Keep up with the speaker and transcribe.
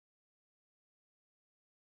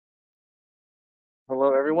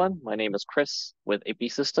Hello everyone, my name is Chris with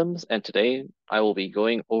APsystems, and today I will be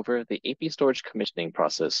going over the APstorage commissioning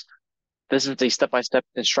process. This is the step-by-step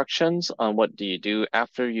instructions on what do you do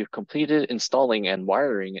after you've completed installing and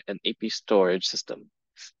wiring an APstorage system.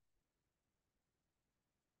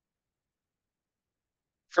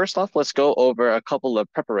 First off, let's go over a couple of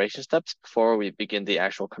preparation steps before we begin the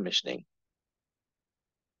actual commissioning.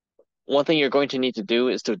 One thing you're going to need to do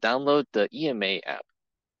is to download the EMA app.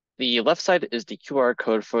 The left side is the QR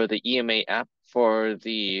code for the EMA app for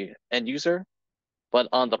the end user. But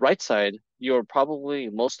on the right side, you're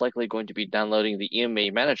probably most likely going to be downloading the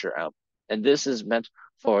EMA Manager app, and this is meant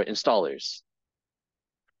for installers.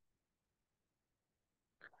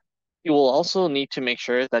 You will also need to make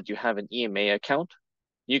sure that you have an EMA account.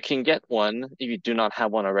 You can get one if you do not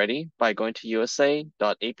have one already by going to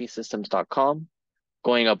usa.apsystems.com,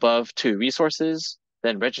 going above to Resources,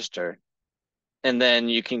 then Register, and then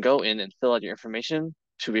you can go in and fill out your information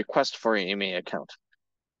to request for an EMA account.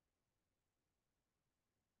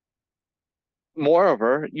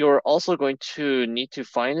 Moreover, you're also going to need to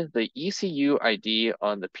find the ECU ID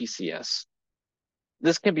on the PCS.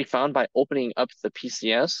 This can be found by opening up the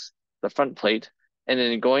PCS, the front plate, and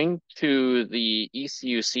then going to the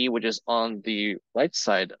ECUC, which is on the right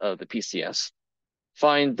side of the PCS.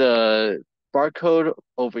 Find the barcode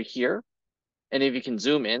over here, and if you can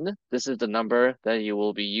zoom in, this is the number that you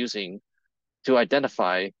will be using to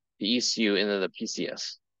identify the ECU in the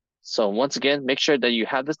PCS. So once again, make sure that you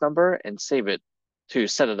have this number and save it to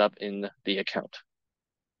set it up in the account.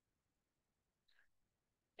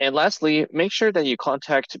 And lastly, make sure that you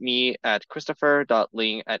contact me at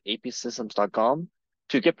christopher.ling@apsystems.com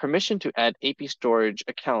to get permission to add APstorage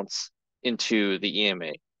accounts into the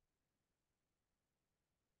EMA.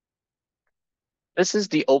 This is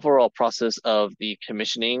the overall process of the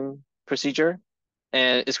commissioning procedure,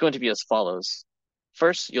 and it's going to be as follows.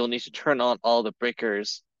 First, you'll need to turn on all the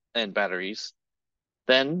breakers and batteries.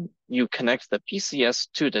 Then you connect the PCS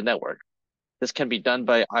to the network. This can be done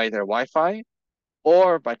by either Wi-Fi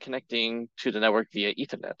or by connecting to the network via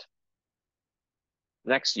Ethernet.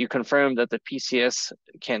 Next, you confirm that the PCS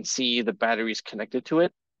can see the batteries connected to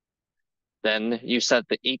it. Then you set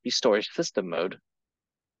the APstorage system mode.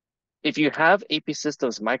 If you have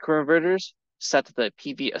APsystems microinverters, set the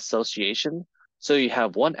PV association so you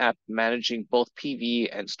have one app managing both PV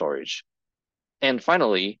and storage. And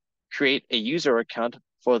finally, create a user account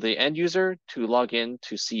for the end user to log in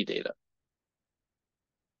to see data.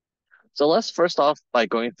 So let's first off by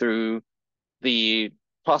going through the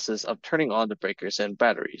process of turning on the breakers and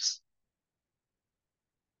batteries.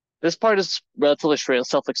 This part is relatively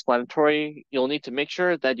self-explanatory. You'll need to make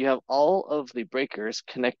sure that you have all of the breakers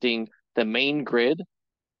connecting the main grid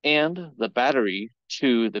and the battery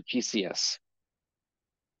to the PCS.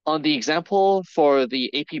 On the example for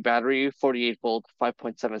the AP battery, 48 volt,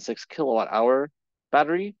 5.76 kilowatt hour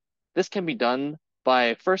battery, this can be done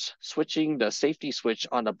by first switching the safety switch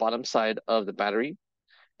on the bottom side of the battery,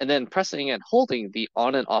 and then pressing and holding the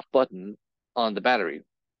on and off button on the battery.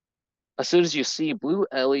 As soon as you see blue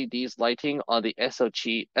LEDs lighting on the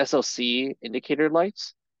SOC indicator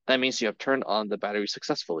lights, that means you have turned on the battery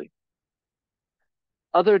successfully.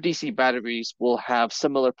 Other DC batteries will have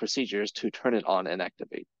similar procedures to turn it on and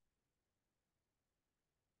activate.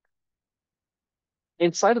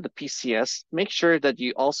 Inside of the PCS, make sure that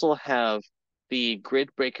you also have the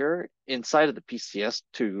grid breaker inside of the PCS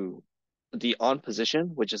to the on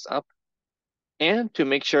position, which is up, and to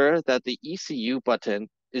make sure that the ECU button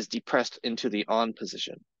is depressed into the on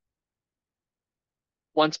position.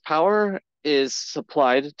 Once power is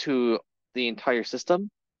supplied to the entire system,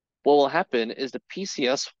 what will happen is the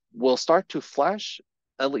PCS will start to flash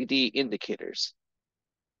LED indicators.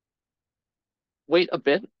 Wait a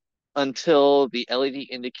bit until the LED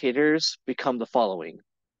indicators become the following.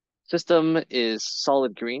 System is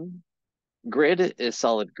solid green, grid is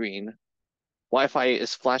solid green, Wi-Fi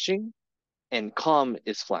is flashing, and COM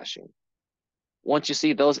is flashing. Once you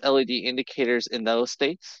see those LED indicators in those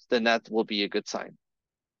states, then that will be a good sign.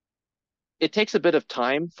 It takes a bit of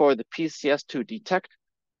time for the PCS to detect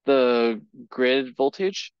the grid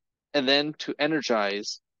voltage and then to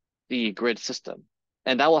energize the grid system.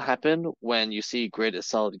 And that will happen when you see grid is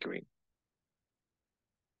solid green.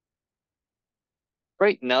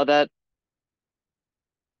 Great, now that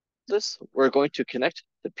we're going to connect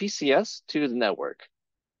the PCS to the network.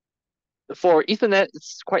 For Ethernet,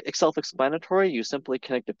 it's quite self-explanatory. You simply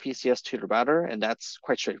connect the PCS to the router, and that's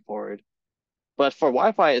quite straightforward. But for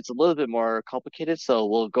Wi-Fi, it's a little bit more complicated, so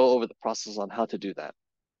we'll go over the process on how to do that.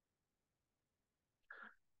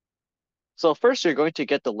 So first, you're going to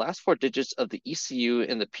get the last four digits of the ECU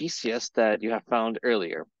in the PCS that you have found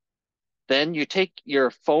earlier. Then you take your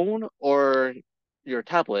phone or your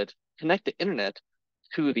tablet, connect the internet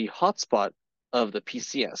to the hotspot of the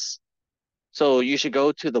PCS. So you should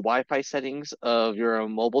go to the Wi-Fi settings of your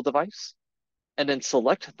mobile device and then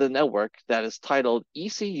select the network that is titled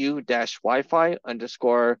ECU-Wi-Fi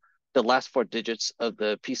underscore the last four digits of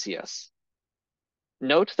the PCS.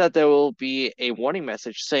 Note that there will be a warning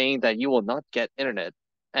message saying that you will not get internet,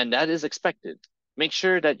 and that is expected. Make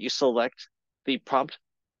sure that you select the prompt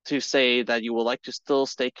to say that you would like to still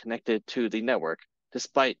stay connected to the network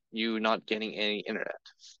despite you not getting any internet.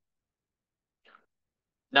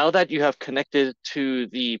 Now that you have connected to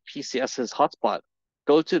the PCS's hotspot,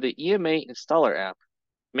 go to the EMA installer app,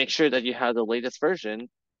 make sure that you have the latest version,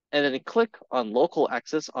 and then click on local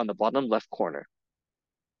access on the bottom left corner.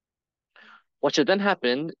 What should then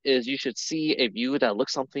happen is you should see a view that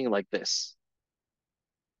looks something like this.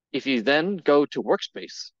 If you then go to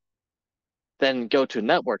Workspace, then go to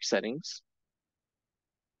Network Settings,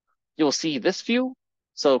 you'll see this view.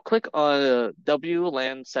 So click on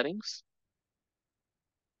WLAN Settings.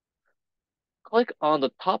 Click on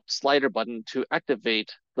the top slider button to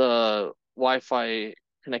activate the Wi-Fi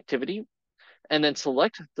connectivity, and then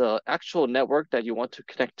select the actual network that you want to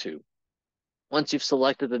connect to. Once you've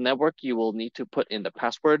selected the network, you will need to put in the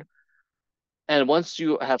password. And once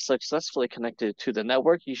you have successfully connected to the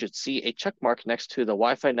network, you should see a check mark next to the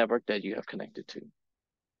Wi-Fi network that you have connected to.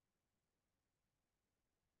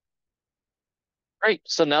 Great.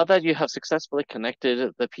 So now that you have successfully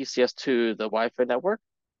connected the PCS to the Wi-Fi network,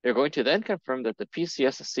 you're going to then confirm that the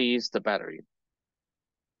PCS sees the battery.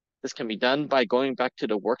 This can be done by going back to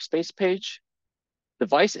the workspace page,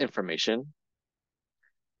 device information,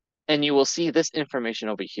 and you will see this information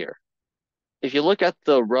over here. If you look at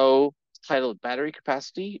the row titled battery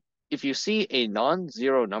capacity, if you see a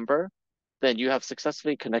non-zero number, then you have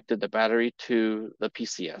successfully connected the battery to the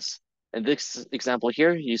PCS. In this example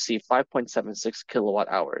here, you see 5.76 kilowatt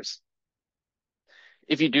hours.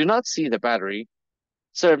 If you do not see the battery,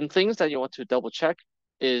 certain things that you want to double check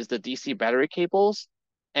is the DC battery cables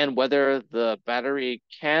and whether the battery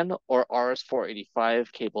CAN or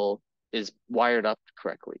RS485 cable is wired up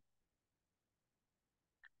correctly.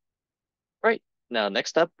 Right, now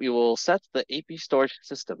next up, we will set the APstorage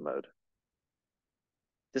system mode.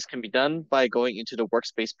 This can be done by going into the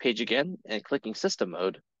workspace page again and clicking system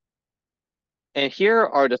mode. And here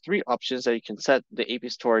are the three options that you can set the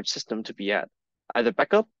APstorage system to be at, either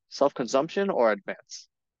backup, self-consumption, or advanced.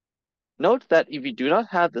 Note that if you do not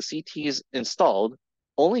have the CTs installed,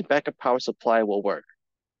 only backup power supply will work.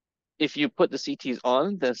 If you put the CTs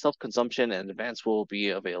on, then self-consumption and advanced will be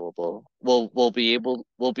available. Will be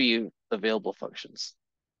available functions.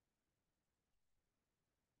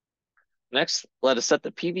 Next, let us set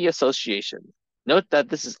the PV association. Note that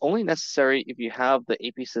this is only necessary if you have the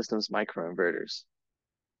APsystems microinverters.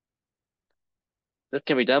 This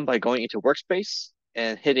can be done by going into Workspace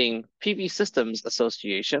and hitting PV Systems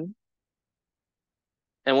Association.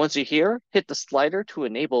 And once you're here, hit the slider to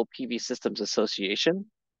enable PV Systems Association.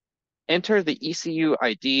 Enter the ECU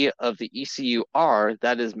ID of the ECUR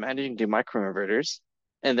that is managing the microinverters,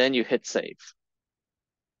 and then you hit Save.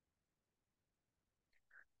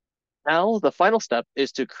 Now, the final step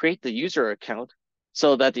is to create the user account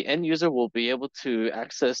so that the end user will be able to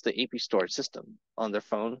access the APstorage system on their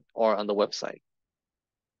phone or on the website.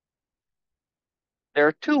 There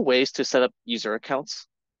are two ways to set up user accounts.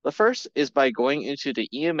 The first is by going into the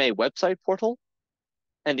EMA website portal,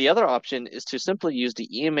 and the other option is to simply use the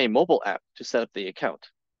EMA mobile app to set up the account.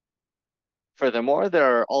 Furthermore,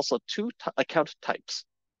 there are also two account types.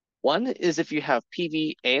 One is if you have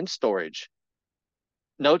PV and storage.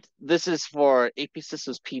 Note, this is for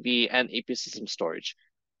APsystems PV and APsystems storage.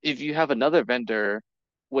 If you have another vendor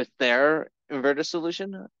with their inverter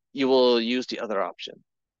solution, you will use the other option.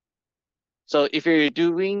 So if you're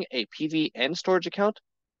doing a PV and storage account,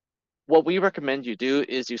 what we recommend you do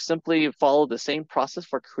is you simply follow the same process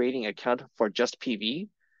for creating an account for just PV,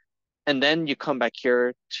 and then you come back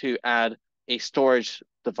here to add a storage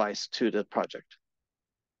device to the project.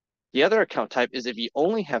 The other account type is if you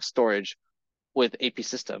only have storage with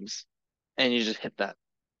APsystems, and you just hit that.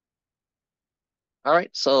 All right,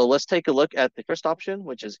 so let's take a look at the first option,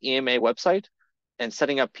 which is EMA website and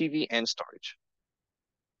setting up PV and storage.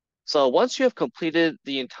 So once you have completed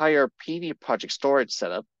the entire PV project storage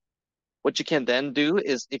setup, what you can then do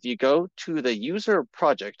is if you go to the user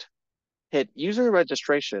project, hit user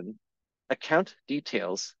registration, account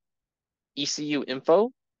details, ECU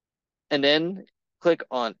info, and then click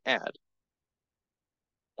on add.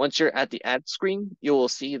 Once you're at the add screen, you will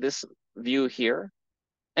see this view here,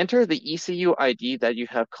 enter the ECU ID that you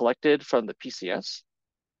have collected from the PCS.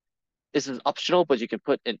 This is optional, but you can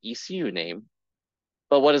put an ECU name.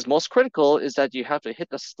 But what is most critical is that you have to hit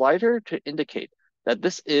the slider to indicate that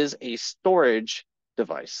this is a storage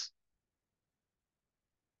device.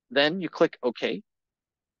 Then you click OK,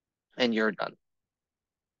 and you're done.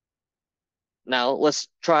 Now let's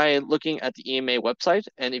try looking at the EMA website,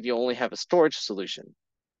 and if you only have a storage solution.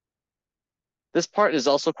 This part is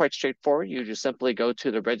also quite straightforward. You just simply go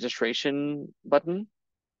to the registration button,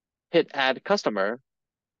 hit Add Customer,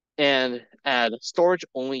 and add Storage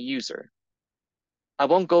Only User. I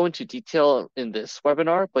won't go into detail in this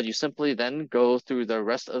webinar, but you simply then go through the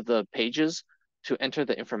rest of the pages to enter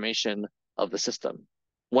the information of the system,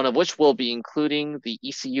 one of which will be including the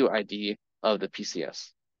ECU ID of the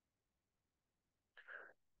PCS.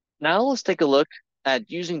 Now let's take a look at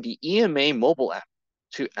using the EMA mobile app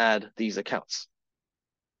to add these accounts.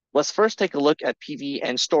 Let's first take a look at PV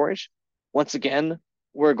and storage. Once again,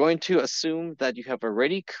 we're going to assume that you have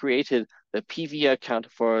already created the PV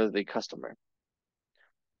account for the customer.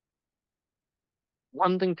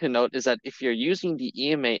 One thing to note is that if you're using the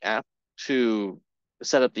EMA app to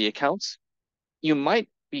set up the accounts, you might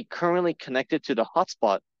be currently connected to the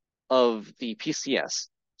hotspot of the PCS.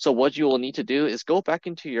 So what you will need to do is go back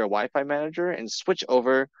into your Wi-Fi manager and switch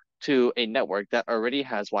over to a network that already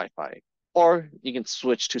has Wi-Fi, or you can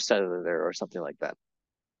switch to cellular or something like that.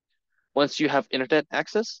 Once you have internet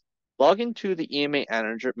access, log into the EMA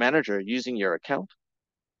manager using your account.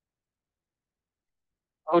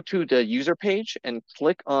 Go to the user page and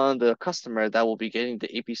click on the customer that will be getting the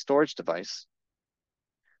APstorage device.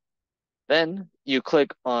 Then you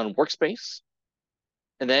click on Workspace,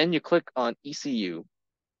 and then you click on ECU.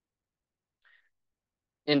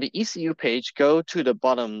 In the ECU page, go to the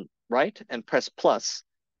bottom right and press plus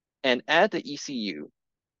and add the ECU.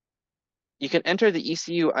 You can enter the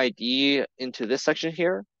ECU ID into this section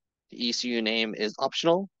here. The ECU name is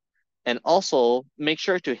optional. And also make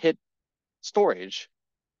sure to hit storage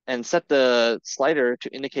and set the slider to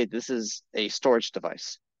indicate this is a storage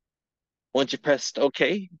device. Once you pressed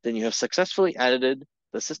OK, then you have successfully added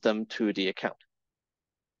the system to the account.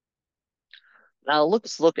 Now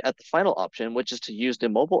let's look at the final option, which is to use the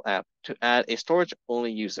mobile app to add a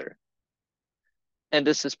storage-only user. And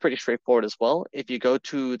this is pretty straightforward as well. If you go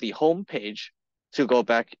to the home page to go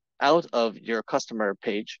back out of your customer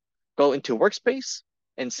page, go into Workspace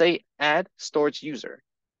and say Add Storage User.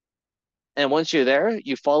 And once you're there,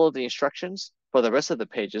 you follow the instructions for the rest of the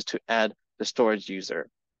pages to add the storage user.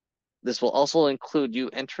 This will also include you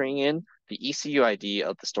entering in the ECU ID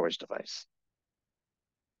of the storage device.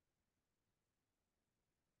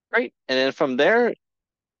 Great. And then from there,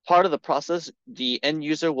 part of the process, the end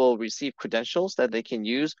user will receive credentials that they can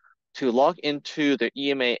use to log into their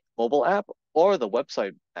EMA mobile app or the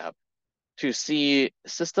website app to see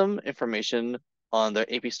system information on their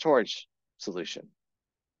APstorage solution.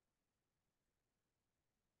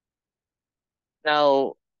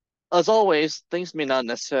 Now, as always, things may not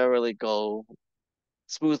necessarily go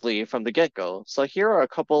smoothly from the get-go. So here are a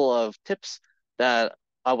couple of tips that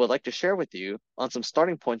I would like to share with you on some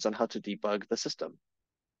starting points on how to debug the system.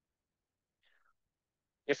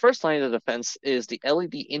 Your first line of defense is the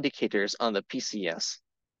LED indicators on the PCS.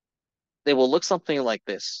 They will look something like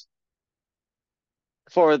this.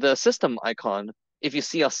 For the system icon, if you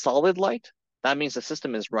see a solid light, that means the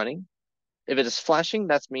system is running. If it is flashing,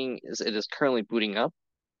 that means it is currently booting up.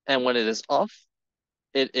 And when it is off,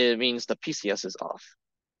 it means the PCS is off.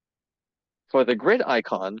 For the grid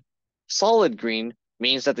icon, solid green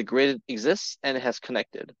means that the grid exists and it has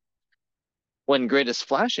connected. When grid is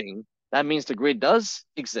flashing, that means the grid does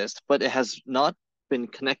exist, but it has not been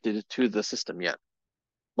connected to the system yet.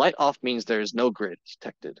 Light off means there is no grid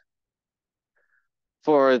detected.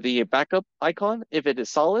 For the backup icon, if it is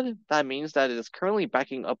solid, that means that it is currently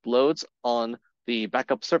backing up loads on the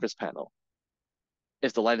backup service panel.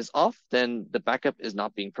 If the light is off, then the backup is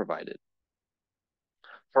not being provided.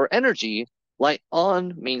 For energy, light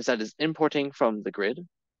on means that it's importing from the grid.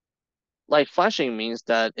 Light flashing means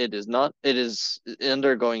that it is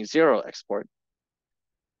undergoing zero export.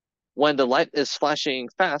 When the light is flashing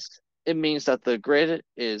fast, it means that the grid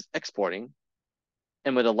is exporting.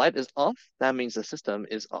 And when the light is off, that means the system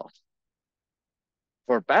is off.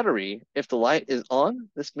 For battery, if the light is on,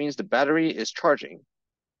 this means the battery is charging.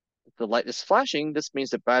 If the light is flashing, this means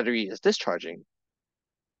the battery is discharging.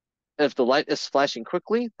 If the light is flashing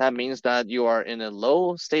quickly, that means that you are in a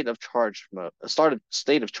low state of charge mode,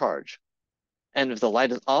 state of charge. And if the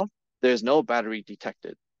light is off, there's no battery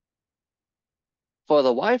detected. For the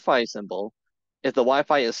Wi-Fi symbol, if the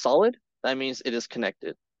Wi-Fi is solid, that means it is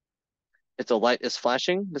connected. If the light is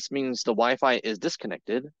flashing, this means the Wi-Fi is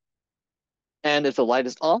disconnected. And if the light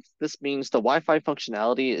is off, this means the Wi-Fi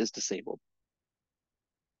functionality is disabled.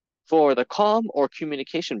 For the COM or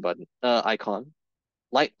communication button icon,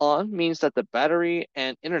 light on means that the battery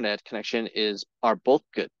and internet connection are both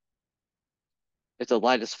good. If the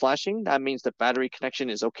light is flashing, that means the battery connection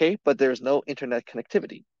is okay, but there's no internet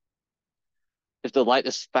connectivity. If the light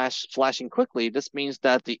is flashing quickly, this means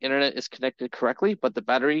that the internet is connected correctly, but the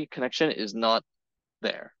battery connection is not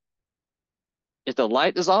there. If the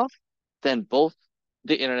light is off, then both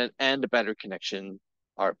the internet and the battery connection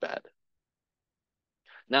are bad.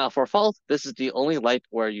 Now for false, this is the only light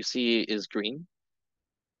where you see is green,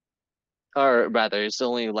 or rather, it's the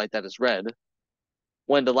only light that is red.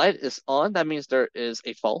 When the light is on, that means there is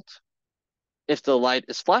a fault. If the light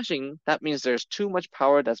is flashing, that means there's too much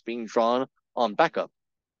power that's being drawn on backup.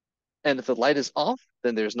 And if the light is off,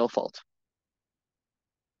 then there's no fault.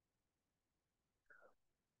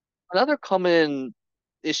 Another common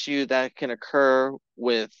issue that can occur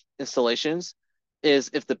with installations is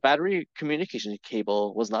if the battery communication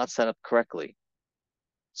cable was not set up correctly.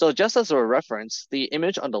 So just as a reference, the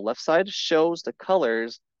image on the left side shows the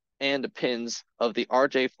colors and the pins of the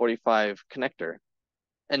RJ45 connector,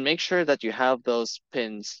 and make sure that you have those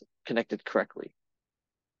pins connected correctly.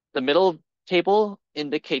 The middle table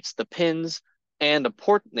indicates the pins and the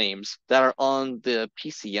port names that are on the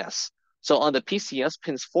PCS. So on the PCS,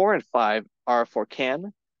 pins 4 and 5 are for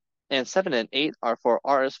CAN, and 7 and 8 are for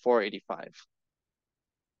RS485.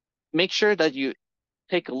 Make sure that you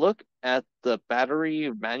take a look at the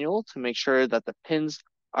battery manual to make sure that the pins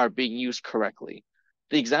are being used correctly.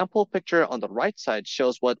 The example picture on the right side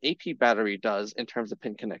shows what AP battery does in terms of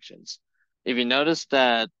pin connections. If you notice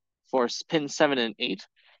that for pin 7 and 8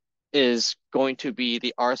 is going to be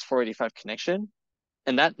the RS485 connection,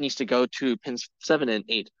 and that needs to go to pins 7 and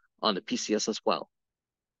 8 on the PCS as well.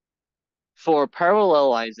 For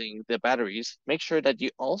parallelizing the batteries, make sure that you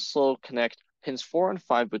also connect pins 4 and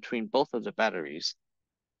 5 between both of the batteries.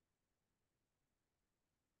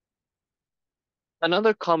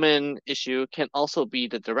 Another common issue can also be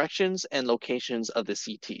the directions and locations of the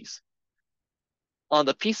CTs. On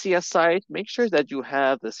the PCS side, make sure that you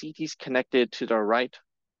have the CTs connected to the right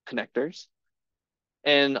connectors.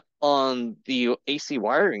 And on the AC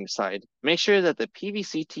wiring side, make sure that the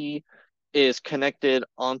PVCT is connected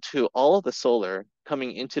onto all of the solar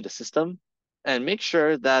coming into the system, and make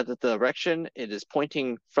sure that the direction it is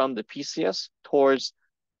pointing from the PCS towards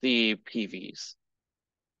the PVs.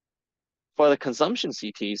 For the consumption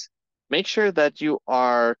CTs, make sure that you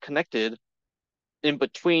are connected in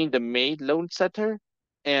between the main load center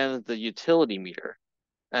and the utility meter.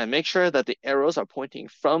 And make sure that the arrows are pointing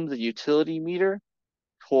from the utility meter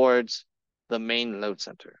towards the main load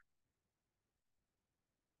center.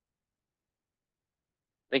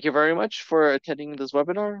 Thank you very much for attending this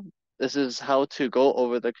webinar. This is how to go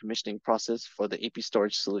over the commissioning process for the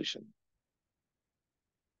APstorage solution.